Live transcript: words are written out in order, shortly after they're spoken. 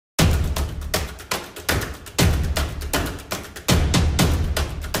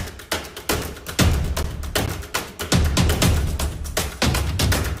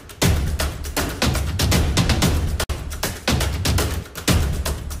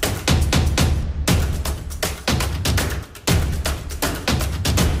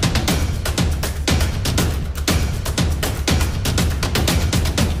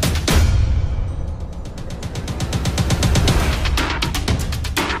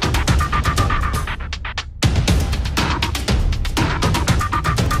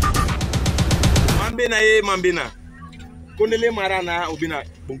bena ye mambena konele marana obina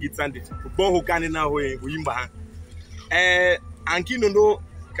bongitsande bo hokane na ho yimba ha anki nondo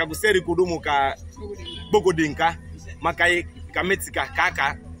kabuseri kodomo ka bogodenka makai kametika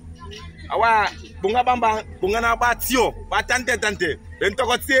kaka awa bunga bamba bunga na ba tio ba tante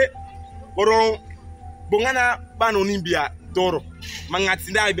bentokotie boron bunga na bano nimbia doro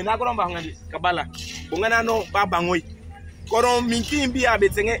mangatinda ibe na koromba ngandi kabala bunga na no ba bangoi koron minki mbia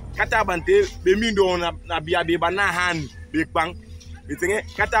betenge katabante be mindo na bia be bana han be kwang betenge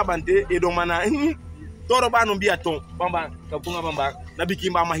katabante edomana doro bano mbia ton bamba kabunga bamba na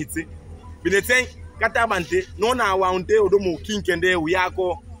bikimba mahitse bineten katabante no na waunte odomo kinkende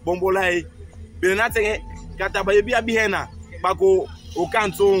uyako bombolai benatenge kataba bia bihena bako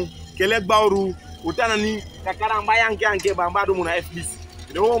okanto kelegbauru utanani kakaramba yanke bamba do muna FBC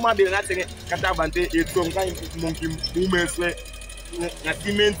no ma benatenge katabante etonga monki mumeswe na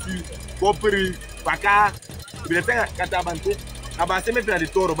cimenti kopri paka benatenge katabante abase metna de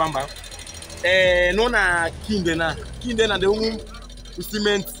toro bamba no na kinde na de humu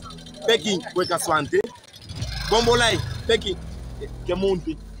cement peki kweka swante bombolai peki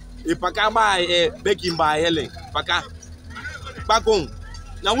kemonti e paka ba peki mba hele paka pakon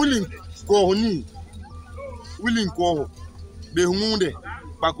na willing ko be humunde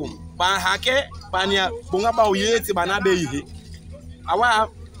pakon ba hake bania bonga ba oyeti bana be ihe awa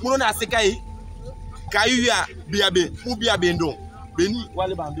muno na sekai kayuya biabe mu biabe ndo beni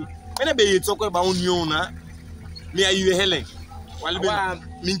wale bambi ene be yetoko ba onyo na me ayu hele wale be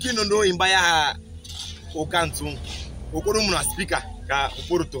minkino ndo imbaya okantu okoro mu na speaker ka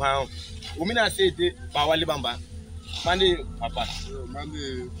okoro to ha omina sete ba wale bamba mande papa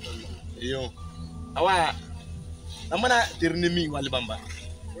mande yo awa namana ternemi wale bamba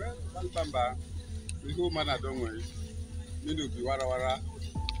bigo mana dongo mindu bi wara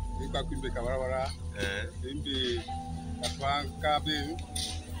ikwa kumbe ka wara imbi kapanga be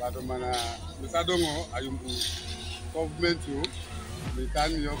bado mana misadongo ayumbu government yo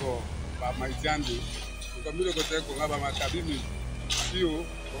mitani yoko ba maijandi ko milo ko te ko ngaba makabini sio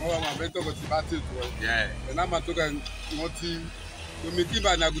ko ngaba mabeto ko tibati to na matoka ngoti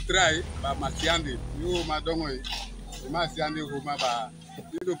tumikiba na gutrai ba masiande yo madongo masiande ko maba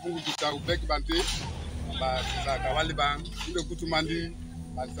ndio pungu tutaumbeki bante ba saka waliba ndio kutumandi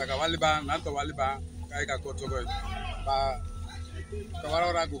ba saka waliba na to waliba kai ka kotogo ba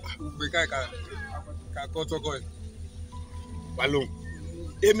kawara go ubeka ka kotogo balon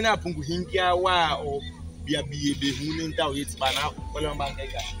emina pungu hinkia wa o bia be hunu nta o yeti bana wala mbanga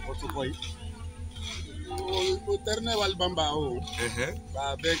ka kotogo o terne walbamba o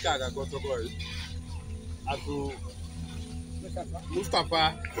ba beka ka kotogo atu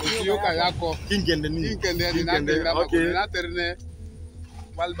Mustafa Osioka yako kinkende ni na okay na terne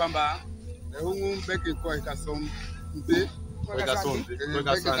walbamba ehungu beki ko ikasom nte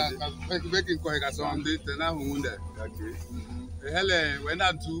beki ko ikasom nte tena hungunde okay hele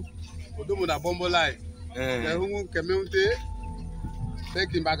wena tu odomo na bombolai ehungu kemeunte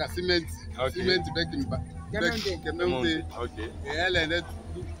beki mbaga cement beki kemeunte okay hele ne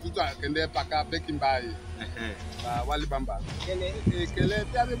tutu kende paka beki mbai ba wali bamba kele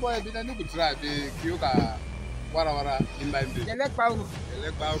tabe boy bina ni kutra be kioka wara imbaimbe kele pauru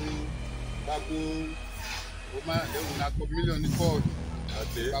baku oma le una ko million ko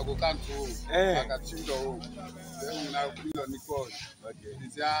ate baku kanto aka Chiefdom le una million ko okay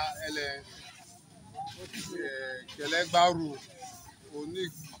dia ele kele gbaru oni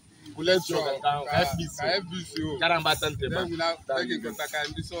kulecho ka FBC o karamba tante ba una teke kotaka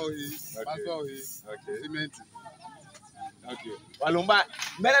ndiso baso okay cement okay walomba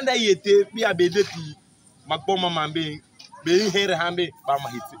meranda yete bia bedeti makboma mambe be here hambe ba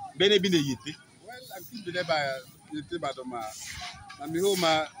mahiti bene bine yete well akimbe ba yete badoma na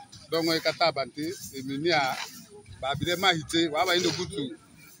mihoma dongo ikatabante eminia ba bide mahiti wa ba indo kutu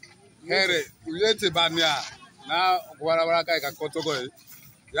here uyete bania na wara kai ka kotogo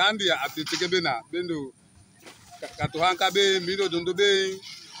yandi atitike bena bendo katohanka be mido dondo be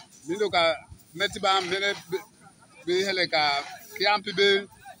mido ka metiba mene be hele ka kiampi be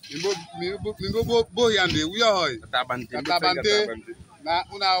mimbo bo yande uyo hoy katabante na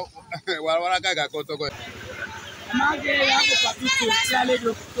una wara ka kotogo amage yako papito yale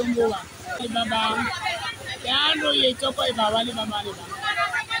do kutomboa baba yando yetoko ibawali mama le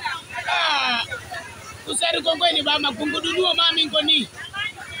usari kongweni ba makungududu mami ngoni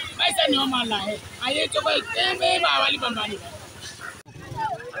maisa ni omala he aye choko tembe ba wali bambani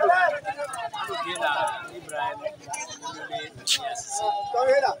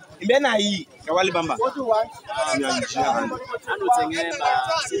Imbena hii kawali bamba. What you want? Anu tenge ba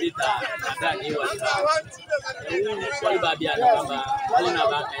sidita ndani wa. Wali babia na bamba wali na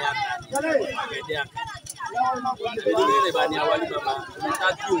baka ya ndani. Bedile bani wali bamba.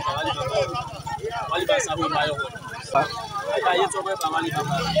 Mtatu wali bamba. Wali basa hu mayo. Aka yeto ba wali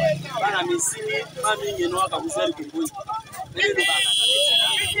bamba. Bana misini mami ngeno aka kuseri kumbui. Ndio baka kabisa.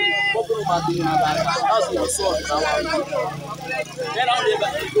 Boko mabini na baka. Basi yoso kawa. Era ole ba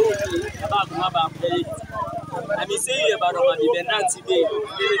ba kumaba mbele. Ami say about my dependent today,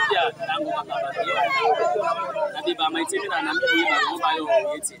 Lydia, Tango Macabia. And by my team and I'm here by your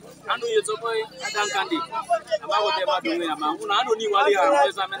waiting. I know you're so boy, I don't candy. About whatever doing, I don't need what I am,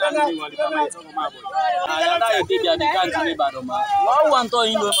 I mean, I talk about. I did the country about Oma. One toy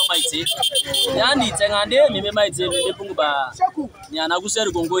in my team. The Andy and then me might say, Punga, Yanaguser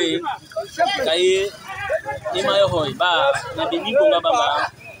Gongoe, Kaye, in my hoi, ba, maybe Nico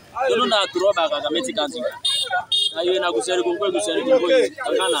Baba. Don't know to rob a Mexican. Ayo na kuseri kungwe kana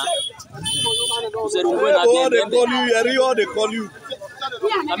kuseri kungwe na they call you.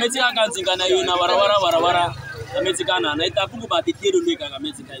 Ametika kanzinga na yo na warawara ametikana na itapungu batitiro nika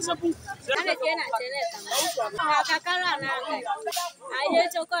ametika isapungu ana tena akakala na ayo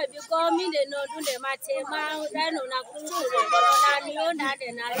choko biko minde no dunde matema dano na kunjure na niona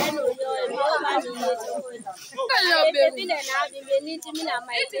de na dano yo mani choko ayo binde na bimbe niti mina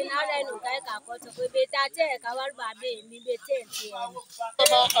maite na dano kai ka ko choko beta te ka war babe mi bete ti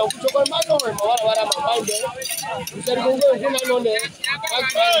Choko mato wara mabande. Usari gongo kuna none.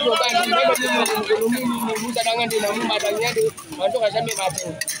 Akwa bandi bado ni na mumba dangende wanatoka shamba mato.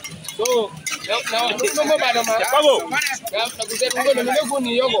 So na ngo bado ma. Na kusema ngo ndio ngo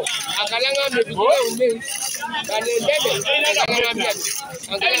ni yogo. Akalanga mbigo umbe. Bane ndebe akalanga mbigo.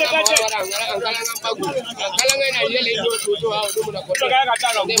 Akalanga pagu. Akalanga na yele ndio toto hao ndio mnakosa.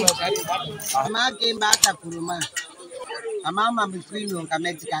 Mage mbata kuruma. Amama mkwino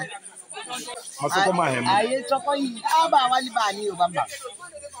kametika. Masoko mahemu. Aye choko yi aba wali bani yo bamba.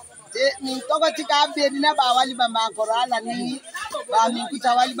 Ni toko tika abedi na ba wali bamba korala ni ba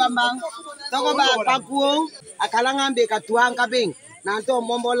mikuta wali bamba. Toko ba pakuo akalanga mbe katuanga beng. Na nto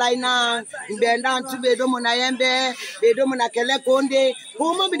mombo laina mbenda ntubedo mona yembe bedo mona kele konde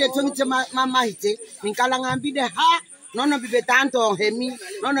homo bide tongi mama hite minkalanga mbide ha nono bibe tanto hemi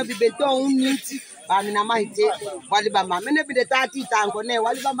nono bibe to uniti ba mina mahite wali bamba mene bide tati tango ne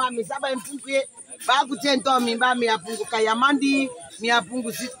wali bamba misaba mpungue ba kutento mimba mi apungu kaya mandi mi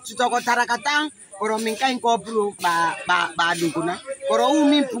apungu sitoko tarakata koro minka inkopru ba dunguna koro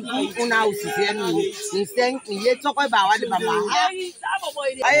umi mpungu una usisiani ni seng ni yetoko ba wali bamba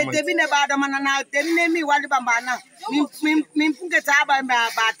aye debine ba do manana debine mi wali bamba na mi mpunge taba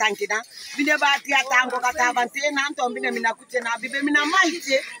ba tankina bine ba tia tango kata bante na nto bine mina kutena bibe mina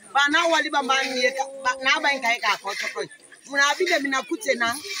maite ba na wali bamba ni na ba inka ka ko choko muna bine mina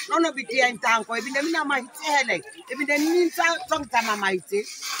kutena nono bitia intanko bine mina maite hele bine ni tongta mama maite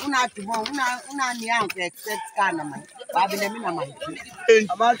una tumo una ni yanke accept kana mai ba bine mina maite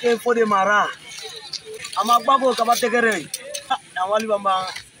Amake fode mara. Amagbago kabategere. Na wali bamba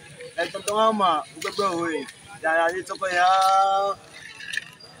tontonga ma ubego we. Ya yitoko ya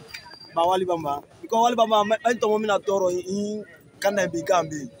ba wali bamba. Because wali bamba entomo mina toro in kana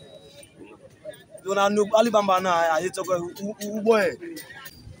bigambi. Dona no wali bamba na yitoko uboe.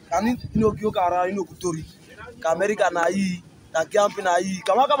 Kani inokio kara inokutori. Ka America na yi, ka camp na yi,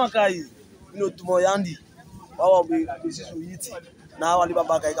 kama kai inotumo yandi. Wawa be bisisu yiti. Na wali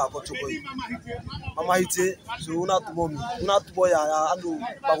bamba kai ka kochoko yi. Mama hite so una tubo ya ando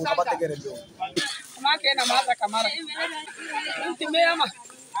bago kabategere ndio. Make na maza kamara. Ntimeyama.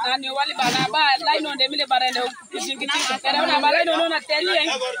 Nani wali bana ba line onde mile barende kishingiti. Era una ba line ona telie.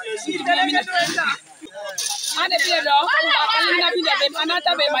 Ntimeyama. Ane pia do. Akali na pia be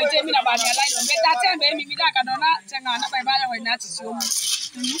anata be maite mina ba ya line. Beta tembe mimi daka dona tenga na ba ya wena chisiomu.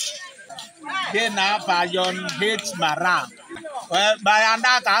 Kena bayon hits mara.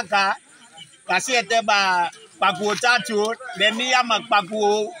 Bayanda kaka. Kasiete ba pagu tatu deni ya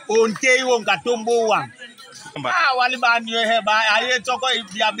magpagu onte won katombo wan. Wali ba ni he ba aye toko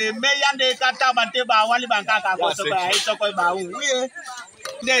bia be meyande kata bante ba wali ba kaka ko so ba aye toko ba wi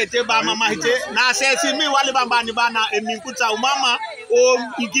ne te ba mama hite na se si mi wali ba ni bana emi kuta mama o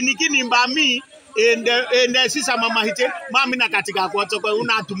ikinikini mba mi ende sisa mama hite mami na katika ko toko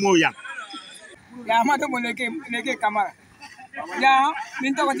una tumoya Ya mato moneke kamara. Ya,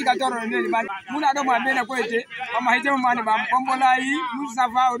 minta ko tika toro ne ba. Muna do ma be na ko ete. Ama hete ma ne ba bombola yi,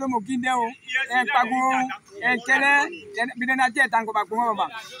 Mustafa odo mo kinde o. En pagu, en kele, bi na te tango ba ko ba.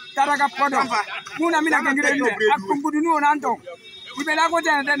 Taraka podo. Muna mina kengire ne. Akumbudu no nanto. Ibe na ko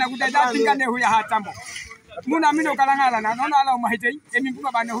tena na kutata tinga ne huya hatambo. Muna mino kalangala na nona ala ma hete. Emi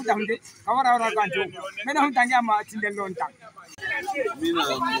buka ba ne huta hunde. Kawara ora kanjo. Mena huntangia ma tinde lonta. Mina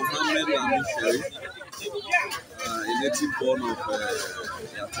Mohammed Amin Sherif, a native born of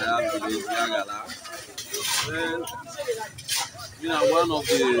Yataya village, Yagala. Well, Mina one of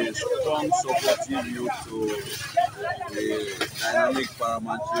the strong supportive youth to the dynamic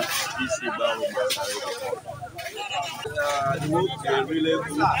paramount chief, Chiefdom. The work is really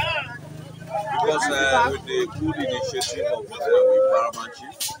good because with the good initiative of the paramount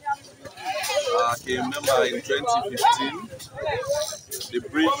chief. I can remember in 2015, the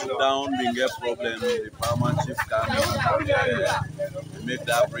bridge down being a problem, the paramount chief can make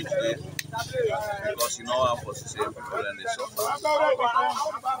that bridge there because you know how for people and they suffer.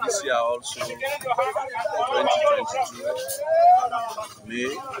 This year also, 2022, May,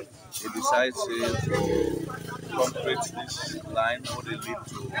 they decide to concrete this line or they lead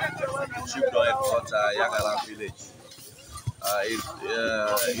to Chiefdom headquarters, Yagala village.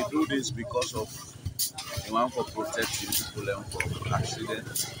 He do this because of he want to protect people from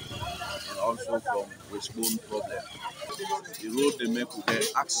accidents and also from waistbone problem. The road they make will get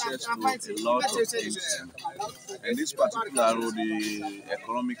access to a lot of things. And this particular road is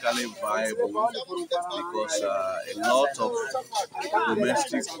economically viable because a lot of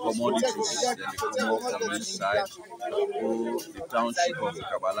domestic commodities that they come out from this side or the township of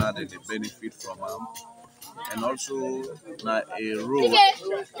Kabbalah that they benefit from them. And also a road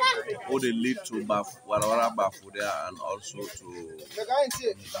or they lead to Wara Bafuda and also to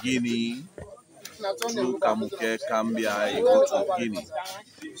Guinea, through Kamuke, Cambia, you go to Guinea.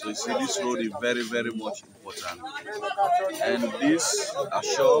 So you see this road is very, very much important. And this, I'm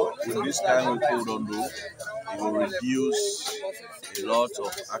sure, with this kind of code on road, it will reduce a lot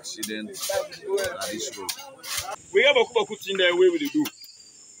of accidents on this road. We have a couple in the way we do.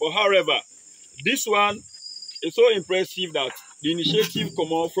 But however, this one is so impressive that the initiative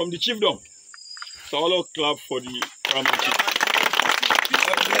come out from the chiefdom. So all clap for the paramount chief.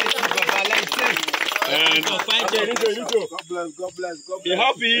 And God bless. They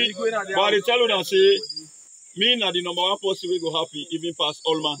happy, but they tell you and say, me na the number one person we go happy even past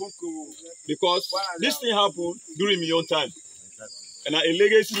Olma. Because this thing happened during my own time. And a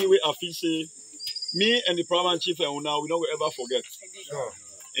legacy we I feel say, me and the paramount chief and now we don't ever forget. Sure.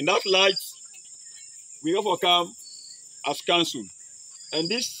 In that light, we have to come as council. And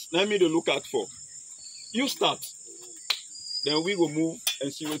this, let me to look at for. You start, then we will move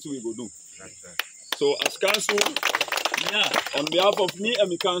and see what we will do. So as council, on behalf of me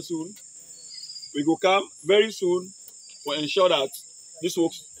and the council, we will come very soon to ensure that this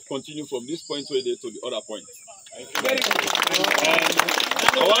work continue from this point to the other point. And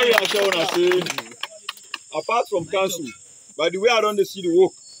I want to reassure and say, apart from council, by the way I don't see the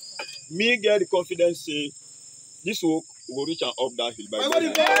work, me get the confidence say this work will reach and up that hill.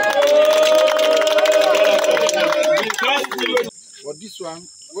 But this one,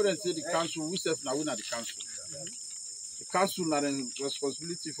 we don't say the council, we say now we not the council. The council not the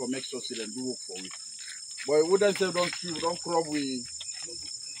responsibility for make succeed and do work for it. But we don't say don't crop with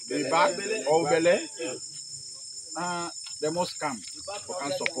the back or belly. They must come for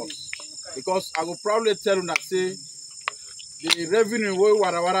can support. Because I will probably tell them that say the revenue where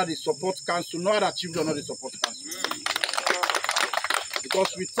Wara the support council, no other Chiefdom not the support council.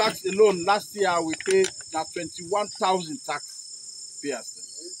 Because we tax alone last year we paid now 21,000 tax payers.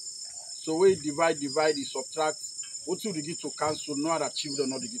 So we divide, subtract. What do they give to council? No other Chiefdom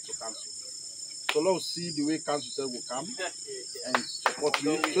not they give to council. So let's see the way council said will come and support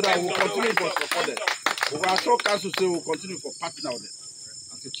me so that we'll continue for support them. We will assure council say we'll continue for partner with them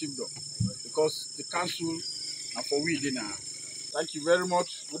as a Chiefdom because the council and for we dinner. Thank you very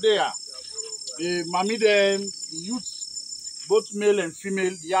much. Good day. The mommy them, the youth, both male and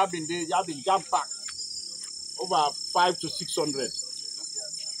female, they have been jam packed over 500 to 600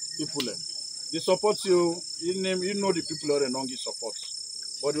 people. They support you. You know the people who don't give support.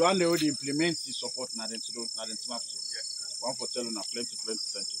 But the one they already implement the support, not them to do, not them to have to. One for telling them plenty.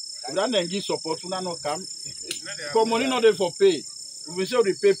 If they don't give support, we not come. Because money not there for pay. If we say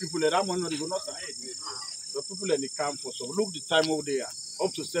we pay people, that money not they go not side. The people in the camp for so look the time over there.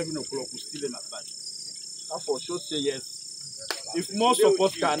 Up to 7 o'clock, we still in attack. That for sure say yes. If more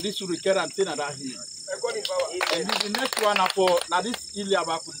support can, this will recur and take another hill. And this the next one for now this hill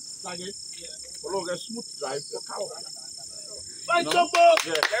about to target. Follow a smooth drive for cow.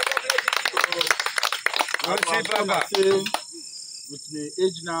 With my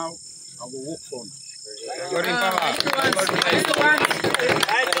age now, I will work for now. God in power.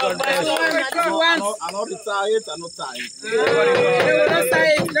 I'm not retired, I'm not tired.